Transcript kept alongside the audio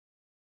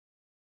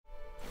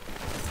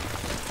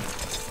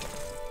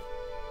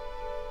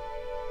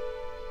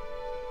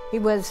He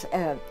was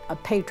a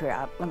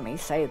patriot, let me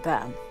say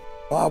that.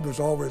 Bob was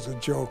always a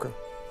joker,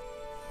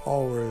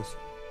 always.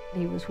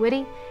 He was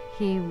witty,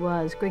 he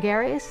was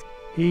gregarious.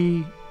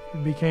 He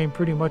became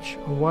pretty much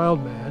a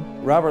wild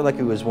man. Robert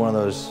Leckie was one of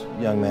those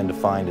young men to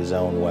find his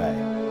own way.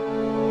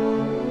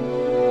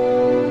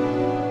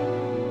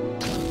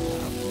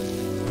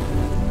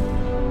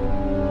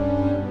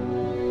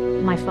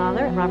 My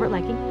father, Robert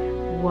Leckie,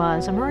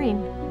 was a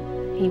Marine.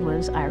 He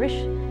was Irish,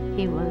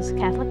 he was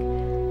Catholic,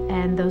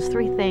 and those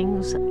three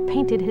things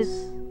painted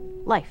his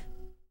life.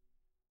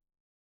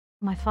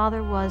 My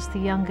father was the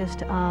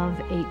youngest of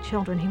 8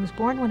 children. He was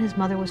born when his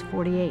mother was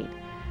 48,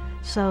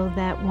 so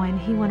that when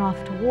he went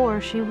off to war,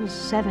 she was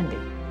 70.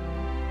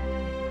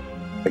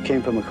 I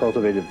came from a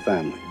cultivated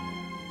family.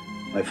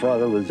 My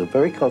father was a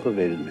very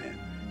cultivated man,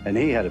 and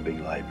he had a big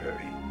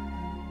library.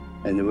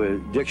 And there were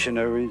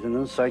dictionaries and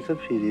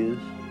encyclopedias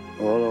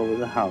all over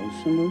the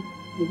house, and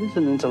it was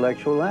an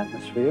intellectual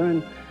atmosphere,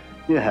 and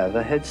you have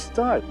a head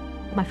start.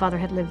 My father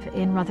had lived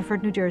in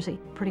Rutherford, New Jersey,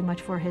 pretty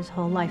much for his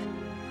whole life.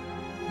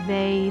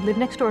 They lived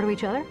next door to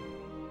each other.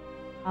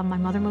 My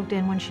mother moved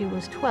in when she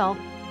was 12.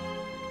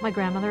 My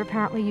grandmother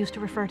apparently used to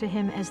refer to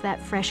him as that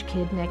fresh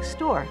kid next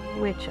door,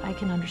 which I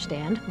can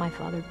understand. My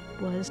father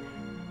was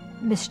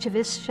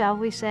mischievous, shall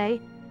we say.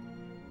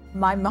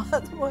 My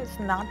mother was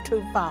not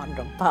too fond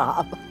of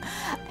Bob.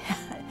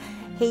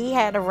 He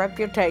had a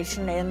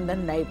reputation in the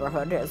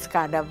neighborhood as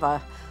kind of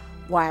a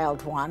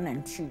wild one,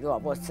 and she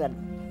always said,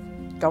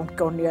 "Don't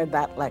go near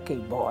that Leckie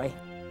boy."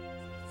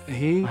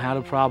 He had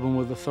a problem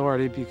with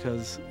authority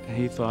because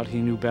he thought he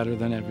knew better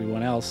than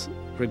everyone else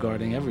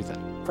regarding everything.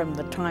 From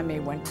the time he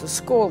went to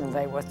school,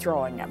 they were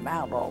throwing him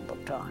out all the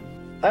time.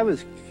 I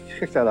was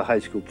kicked out of high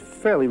school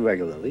fairly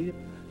regularly.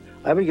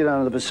 I would get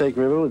on the Passaic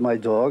River with my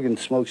dog and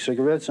smoke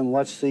cigarettes and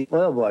watch the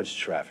oil barge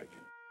traffic.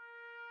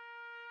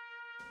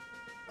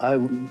 I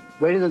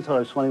waited until I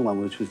was 21,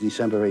 which was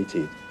December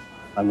 18th.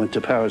 I went to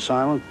Paris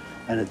Island,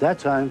 and at that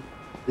time,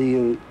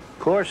 the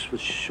course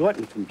was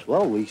shortened from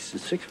 12 weeks to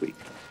 6 weeks.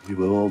 We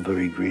were all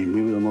very green.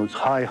 We were the most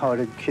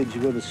high-hearted kids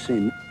you've ever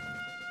seen.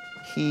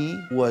 He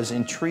was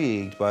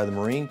intrigued by the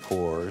Marine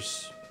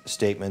Corps'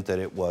 statement that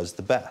it was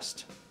the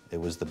best. It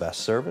was the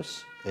best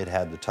service, it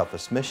had the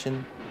toughest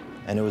mission,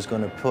 and it was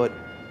going to put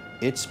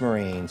its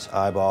Marines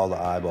eyeball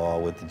to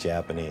eyeball with the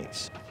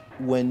Japanese.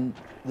 When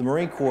the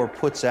Marine Corps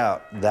puts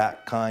out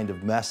that kind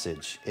of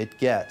message, it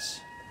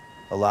gets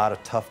a lot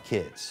of tough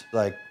kids,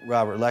 like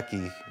Robert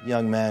Leckie,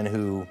 young men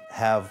who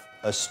have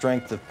a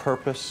strength of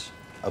purpose,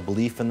 a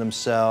belief in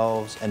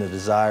themselves, and a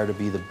desire to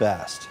be the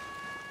best.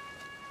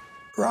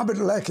 Robert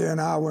Leckie and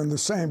I were in the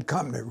same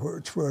company,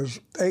 which was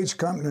H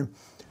Company,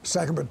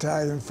 2nd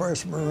Battalion,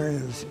 1st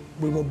Marines.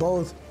 We were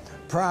both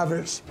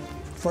privates,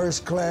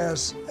 first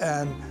class,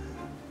 and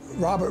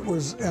Robert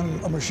was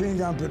in a machine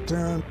gun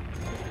platoon,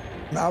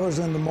 and I was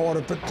in the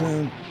mortar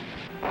platoon.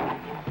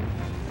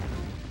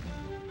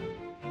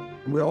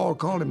 We all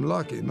called him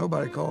Lucky.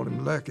 Nobody called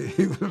him Leckie.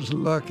 He was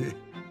lucky.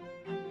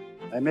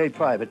 I made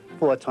private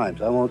 4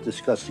 times. I won't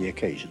discuss the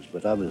occasions,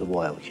 but I was a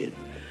wild kid.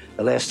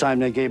 The last time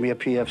they gave me a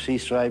PFC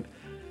stripe,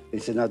 they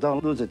said, "Now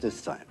don't lose it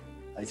this time."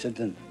 I said,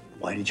 "Then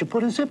why did you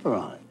put a zipper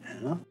on it?"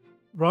 You know?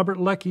 Robert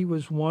Leckie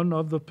was one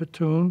of the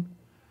platoon,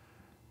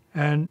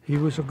 and he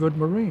was a good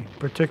Marine,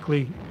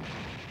 particularly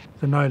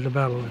the night of the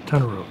Battle of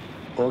Tenarue.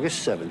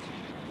 August 7th,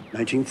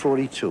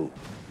 1942.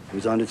 It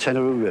was on the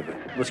Tenarue River.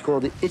 It was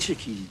called the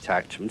Ichiki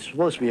Detachment. It's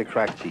supposed to be a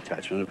crack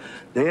detachment.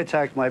 They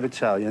attacked my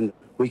battalion.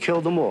 We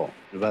killed them all,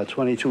 about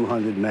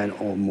 2,200 men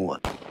or more.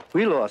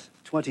 We lost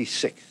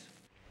 26.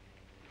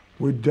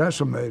 We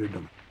decimated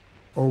them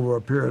over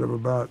a period of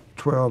about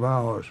 12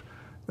 hours.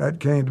 That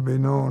came to be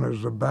known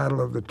as the Battle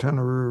of the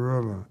Tenarue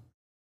River.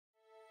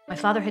 My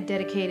father had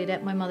dedicated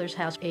at my mother's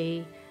house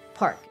a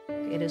park.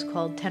 It is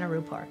called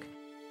Tenarue Park.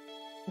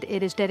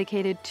 It is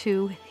dedicated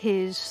to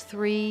his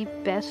 3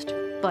 best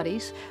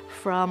buddies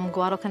from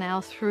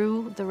Guadalcanal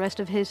through the rest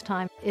of his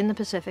time in the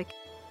Pacific.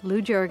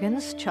 Lou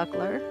Juergens,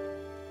 Chuckler,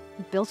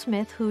 Bill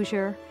Smith,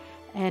 Hoosier,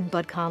 and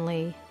Bud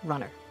Conley,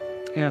 Runner.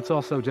 And it's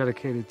also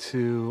dedicated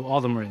to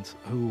all the Marines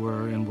who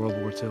were in World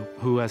War II,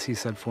 who, as he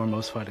said,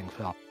 foremost fighting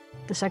fell.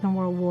 The Second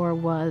World War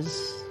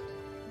was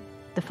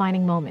the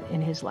defining moment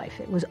in his life.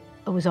 It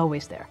was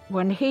always there.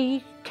 When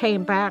he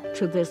came back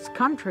to this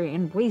country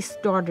and we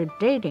started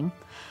dating,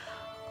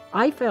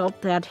 I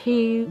felt that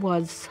he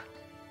was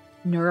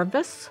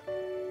nervous,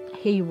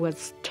 he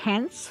was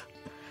tense,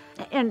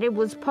 and it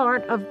was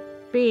part of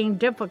being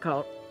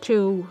difficult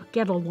to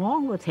get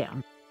along with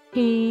him.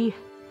 He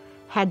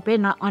had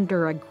been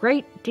under a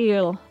great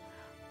deal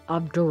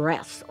of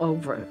duress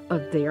over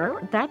there.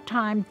 At that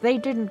time, they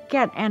didn't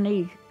get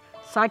any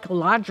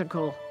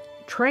psychological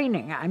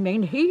training. I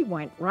mean, he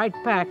went right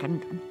back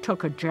and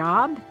took a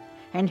job,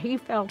 and he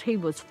felt he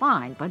was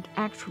fine, but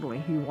actually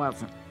he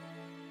wasn't.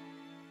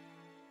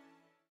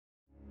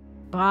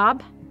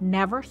 Bob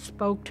never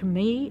spoke to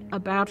me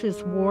about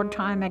his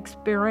wartime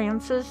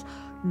experiences,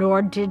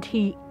 nor did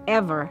he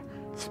ever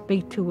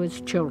speak to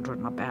his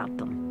children about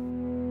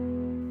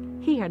them.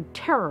 He had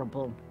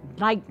terrible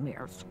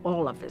nightmares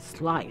all of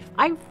his life.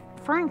 I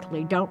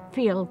frankly don't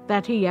feel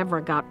that he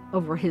ever got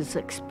over his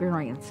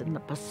experience in the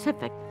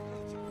Pacific.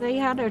 They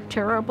had a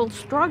terrible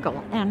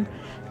struggle, and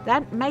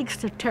that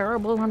makes a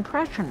terrible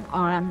impression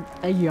on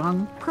a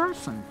young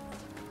person.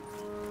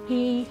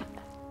 He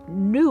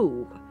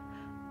knew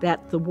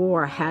that the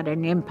war had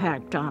an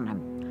impact on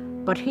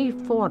him, but he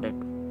fought it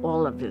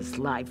all of his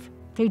life.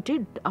 He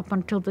did up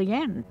until the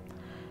end.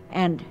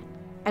 And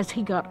as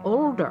he got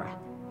older,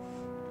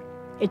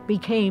 it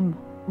became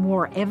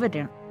more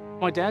evident.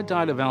 My dad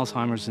died of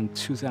Alzheimer's in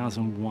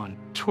 2001,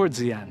 towards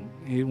the end,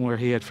 where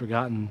he had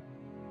forgotten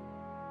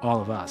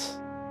all of us.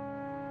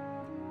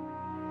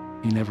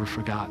 He never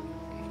forgot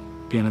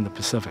being in the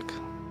Pacific.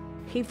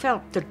 He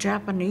felt the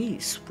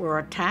Japanese were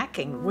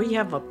attacking. We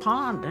have a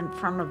pond in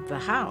front of the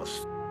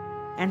house.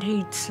 And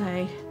he'd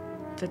say,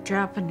 the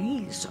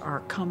Japanese are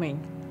coming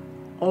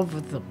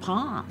over the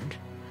pond.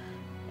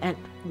 And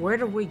where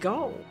do we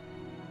go?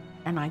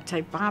 And I'd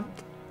say, Bob,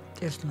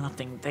 there's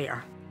nothing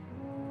there.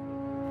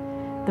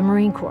 The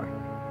Marine Corps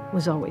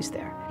was always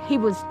there. He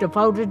was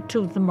devoted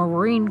to the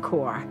Marine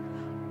Corps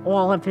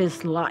all of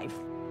his life.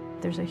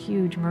 There's a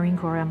huge Marine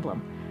Corps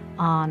emblem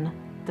on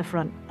the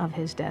front of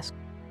his desk.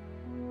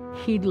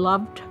 He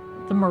loved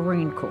the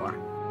Marine Corps.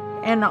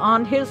 And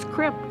on his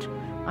crypt,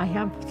 I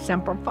have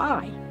Semper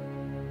Fi.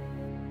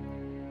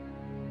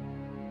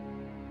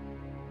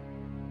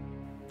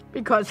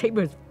 Because he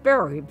was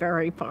very,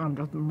 very fond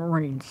of the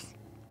Marines.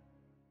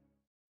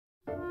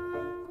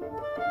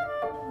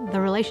 The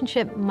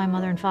relationship my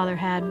mother and father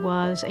had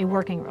was a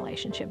working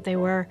relationship. They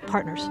were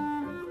partners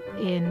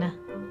in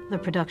the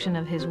production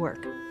of his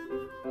work.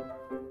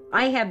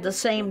 I had the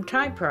same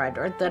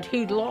typewriter that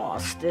he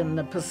lost in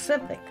the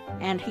Pacific,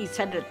 and he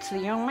said it's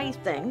the only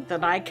thing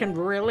that I can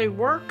really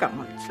work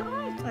on. So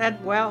I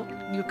said, well,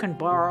 you can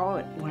borrow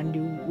it when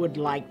you would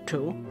like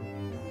to.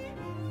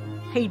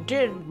 He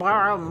did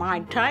borrow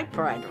my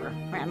typewriter,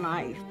 and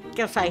I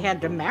guess I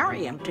had to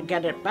marry him to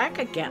get it back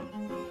again.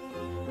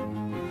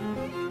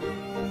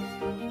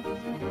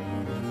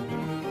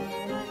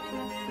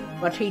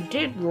 But he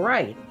did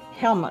write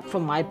 "Helmet for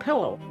My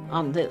Pillow"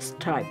 on this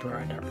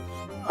typewriter.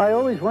 I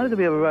always wanted to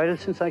be a writer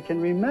since I can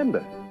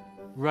remember.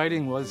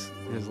 Writing was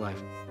his life.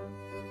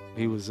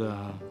 He was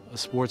a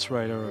sports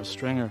writer or a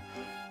stringer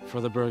for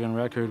the Bergen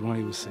Record when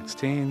he was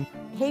 16.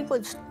 He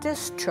was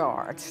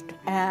discharged,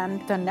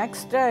 and the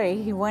next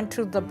day he went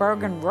to the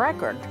Bergen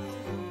Record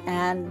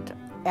and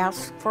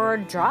asked for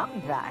a job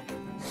back.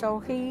 So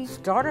he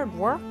started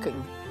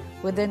working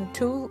within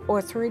 2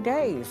 or 3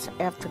 days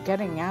after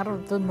getting out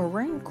of the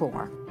Marine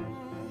Corps.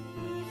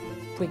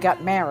 We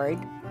got married,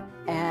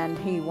 and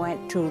he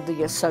went to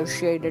the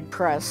Associated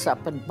Press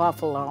up in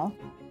Buffalo,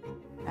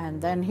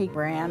 and then he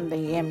ran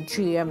the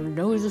MGM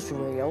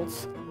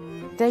newsreels.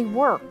 They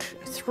worked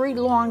 3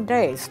 long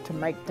days to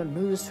make the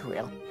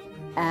newsreel,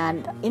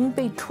 and in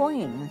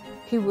between,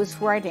 he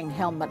was writing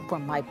 "Helmet for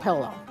My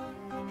Pillow."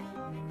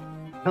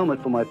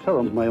 Helmet for My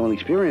Pillow was my own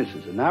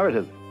experiences, a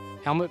narrative.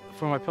 Helmet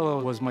for My Pillow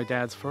was my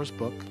dad's first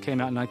book. It came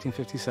out in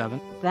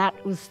 1957. That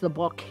was the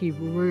book he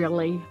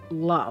really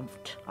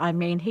loved. I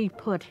mean, he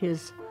put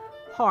his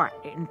heart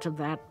into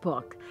that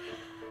book.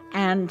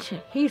 And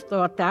he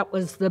thought that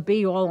was the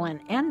be-all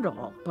and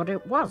end-all, but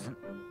it wasn't.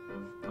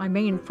 I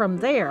mean, from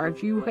there,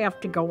 you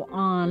have to go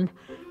on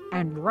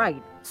and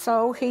write.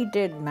 So he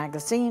did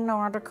magazine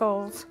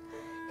articles,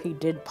 he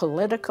did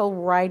political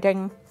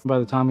writing. By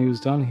the time he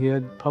was done, he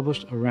had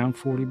published around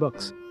 40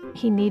 books.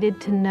 He needed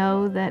to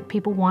know that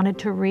people wanted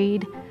to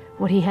read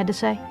what he had to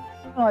say.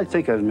 Well, I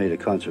think I've made a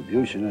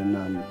contribution, and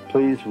I'm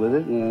pleased with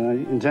it, and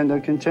I intend to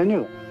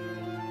continue.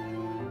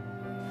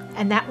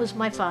 And that was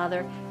my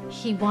father.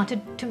 He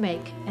wanted to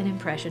make an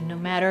impression, no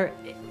matter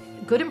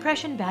good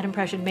impression, bad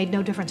impression, made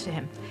no difference to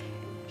him.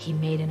 He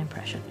made an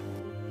impression.